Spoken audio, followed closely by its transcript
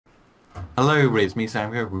Hello, everybody, it's me,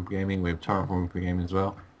 Sam here, WoopaGaming with Torrent from WoopaGaming as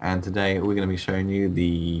well. And today we're going to be showing you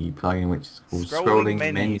the plugin which is called Scrolling Scrolling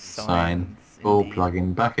menu Menu Sign signs, for indeed.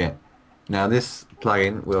 Plugin Bucket. Now this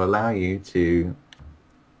plugin will allow you to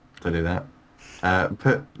do that.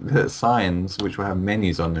 Put signs which will have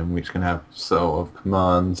menus on them which can have sort of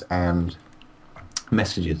commands and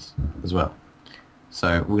messages as well.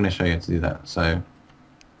 So we're going to show you how to do that. So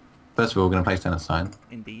first of all we're going to place down a sign.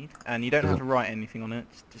 Indeed. And you don't have to Doesn't write anything on it,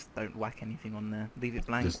 just don't whack anything on there. Leave it just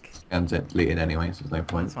blank. scans it deleted anyway, so there's no I'm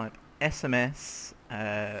going to point. type SMS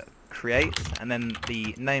create and then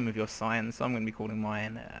the name of your sign. So I'm going to be calling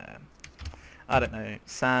mine, I don't know,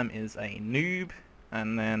 Sam is a noob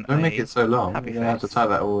and then Don't make a it so long. happy You're gonna have to face. type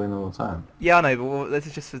that all in all the time. Yeah, I know, but this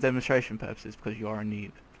is just for demonstration purposes because you are a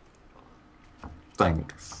noob.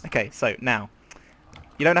 Thanks. Okay, so now,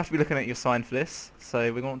 you don't have to be looking at your sign for this.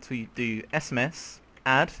 So we're going to do SMS,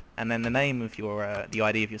 add, and then the name of your, the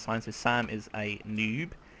ID of your sign. So Sam is a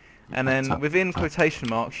noob. And then within quotation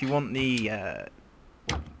marks, you want the,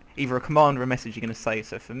 either a command or a message you're going to say.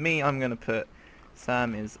 So for me, I'm going to put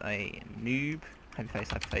Sam is a noob. Happy face,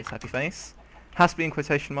 happy face, happy face. Has to be in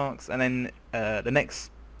quotation marks. And then the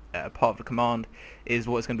next part of the command is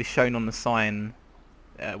what's going to be shown on the sign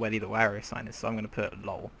where the little arrow sign is. So I'm going to put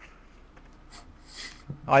lol.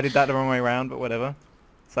 I did that the wrong way around, but whatever.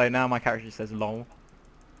 So now my character just says lol.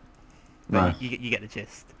 But Nice. you get the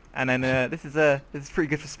gist. And then this is pretty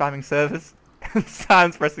good for spamming servers.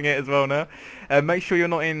 Sam's pressing it as well now. Make sure you're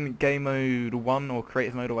not in game mode 1 or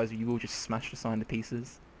creative mode, otherwise you will just smash the sign to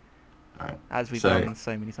pieces, Alright. as we've So, done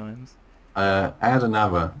so many times. add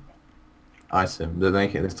another item, but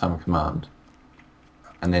make it this time a command.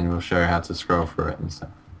 And then we'll show you how to scroll through it and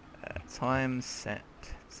stuff. Time set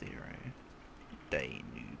 0. Day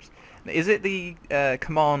noobs. Now, is it the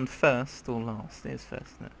command first or last? It is first,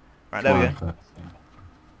 isn't it? Right, there we go. Command first, yeah.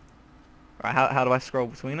 Right, how do I scroll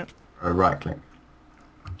between it? Right click.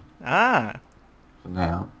 Ah! So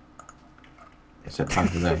now, set time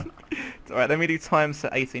for day. Alright, let me do time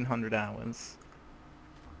set 1800 hours.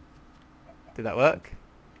 Did that work?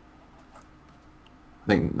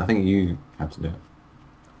 I think you have to do it.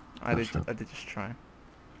 I Not did. sure. I did just try.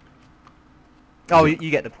 Oh, you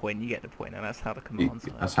get the point. You get the point, and that's how the commands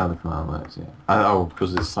work. That's how the command works, yeah. Oh,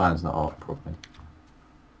 because this sign's not up properly.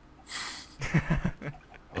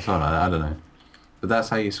 Or something like that, I don't know. But that's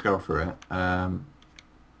how you scroll through it.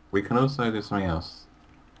 We can also do something else.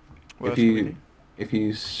 What If else can we you do? if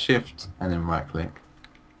you shift and then right click.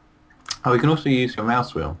 Oh, we can also use your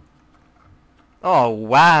mouse wheel. Oh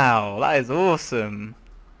wow, that is awesome!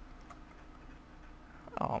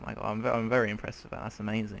 Oh my god, I'm very impressed with that. That's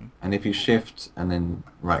amazing. And if you shift and then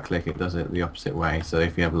right click, it does it the opposite way. So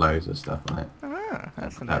if you have loads of stuff on it, Ah,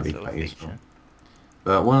 that's a that'd nice be little quite useful. feature.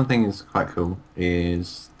 But one of the things quite cool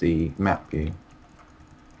is the map view.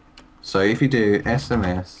 So if you do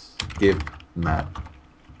SMS give map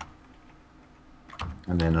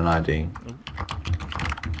and then an ID,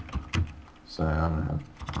 so I don't know,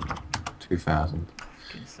 2000.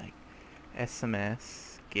 For goodness sake.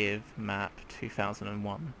 SMS give map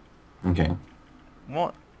 2001. Okay.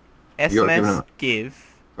 What? You got given SMS a,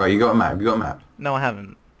 give? right, you got a map. You got a map. No, I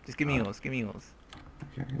haven't. Just give me Alright. yours. Give me yours.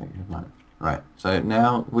 Okay, yeah, you have a map. Right. So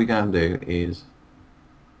now what we're going to do is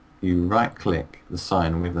you right click the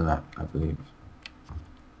sign with the map, I believe.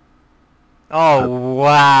 Oh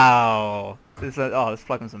wow! This this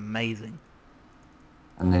plugin's amazing.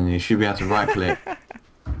 And then you should be able to right click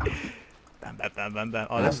Bam bam bam bam bam.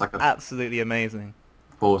 Oh, and this that's is like a absolutely amazing.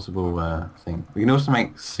 portable thing. We can also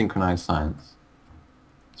make synchronized signs.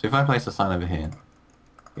 So if I place a sign over here,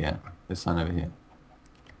 yeah, this sign over here,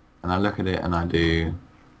 and I look at it and I do,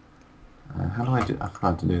 how do I do? I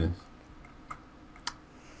forgot to do this.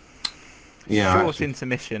 Yeah, Short actually,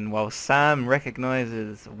 intermission while Sam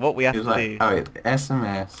recognises what we have it was to like, do. oh,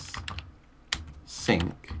 SMS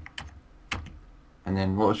sync, and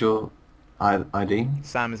then what was your ID?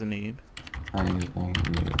 Sam is a noob. And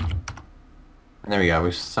there we go.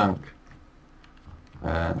 We've sunk.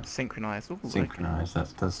 Synchronised. Ooh, okay. Synchronized.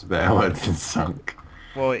 That's a better word than sunk.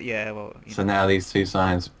 Well, yeah, well... So now these two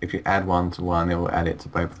signs, if you add one to one, it will add it to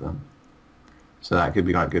both of them. So that could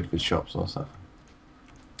be quite good for shops or stuff.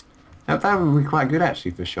 That would be quite good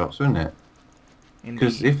actually for shops, wouldn't it?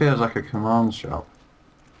 Because Indeed. if there was like a command shop,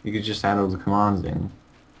 you could just add all the commands in,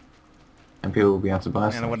 and people will be able to buy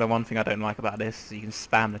And stuff. the one thing I don't like about this is you can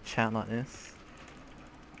spam the chat like this.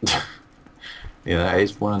 Yeah, that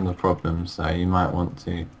is one of the problems. So you might want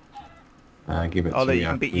to give it Oh, to look, your you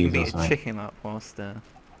can keys or beat a something. chicken up whilst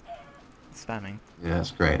spamming. Yeah,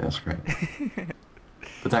 that's great. That's great.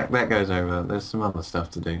 But that goes over. There's some other stuff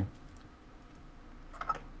to do.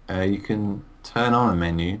 you can turn on a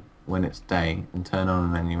menu when it's day and turn on a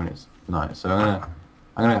menu when it's night. So I'm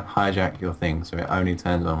gonna hijack your thing so it only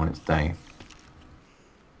turns on when it's day.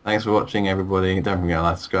 Thanks for watching, everybody. Don't forget to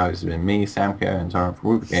like, subscribe. This has been me, Samko, and Torrent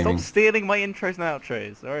from WoopaGaming. Stop stealing my intros and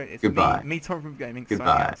outros. Alright, it's Goodbye. me Torrent from WoopaGaming.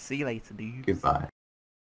 Goodbye. See you later, dudes. Goodbye.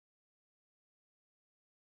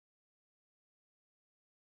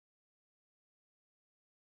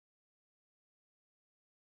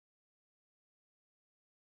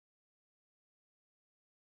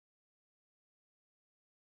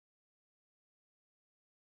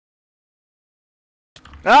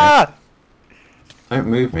 Ah! Don't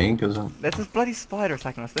move me, because There's this bloody spider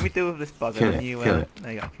attacking us. Let me deal with this bug. Kill and it, you, kill it.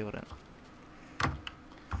 There you go, I killed it.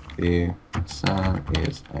 Sam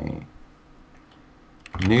is a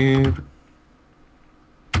noob.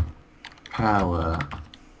 Power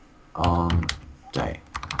on day.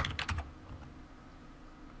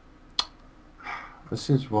 This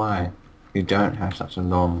is why you don't have such a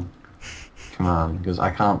long command, because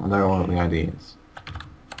I don't know what the ID is.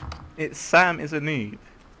 It's Sam is a noob.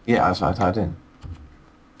 Yeah, that's what I typed in.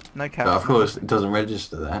 No caps. But of course, it doesn't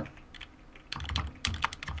register that.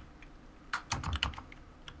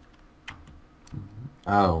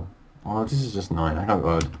 Oh. Well, this is just annoying. I can't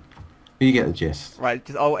go. You get the gist. Right,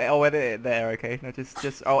 just I'll edit it there, okay? No,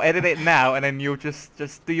 just I'll edit it now, and then you'll just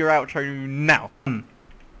do your outro now.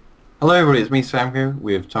 Hello everybody, it's me Samko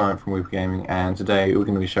with Torrent from WoopaGaming, and today we're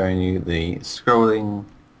going to be showing you the scrolling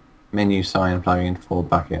menu sign plugin for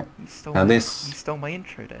Bucket. You stole Now my, this... You stole my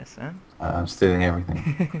intro there, Sam. I'm stealing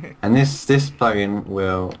everything. And this plugin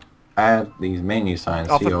will add these menu signs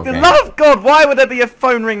Oh, to for your the game. love of God, why would there be a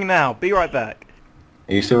phone ring now? Be right back.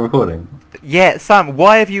 Are you still recording? Yeah, Sam,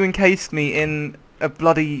 why have you encased me in a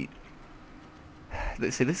bloody...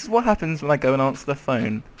 Let's see, this is what happens when I go and answer the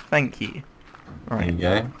phone. Thank you. Right.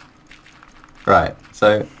 There you go. Right,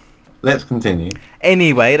 so let's continue.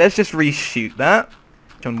 Anyway, let's just reshoot that.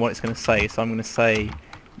 On what it's going to say. So I'm going to say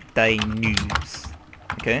day news.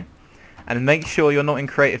 Okay? And make sure you're not in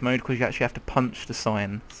creative mode because you actually have to punch the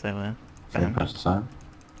sign. So, Press the sign.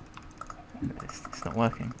 it's not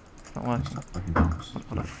working. It's not working.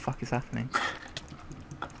 What the fuck is happening?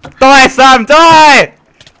 Die, Sam! Die!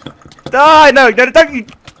 Die! No, don't you...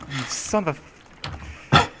 You son of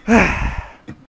a...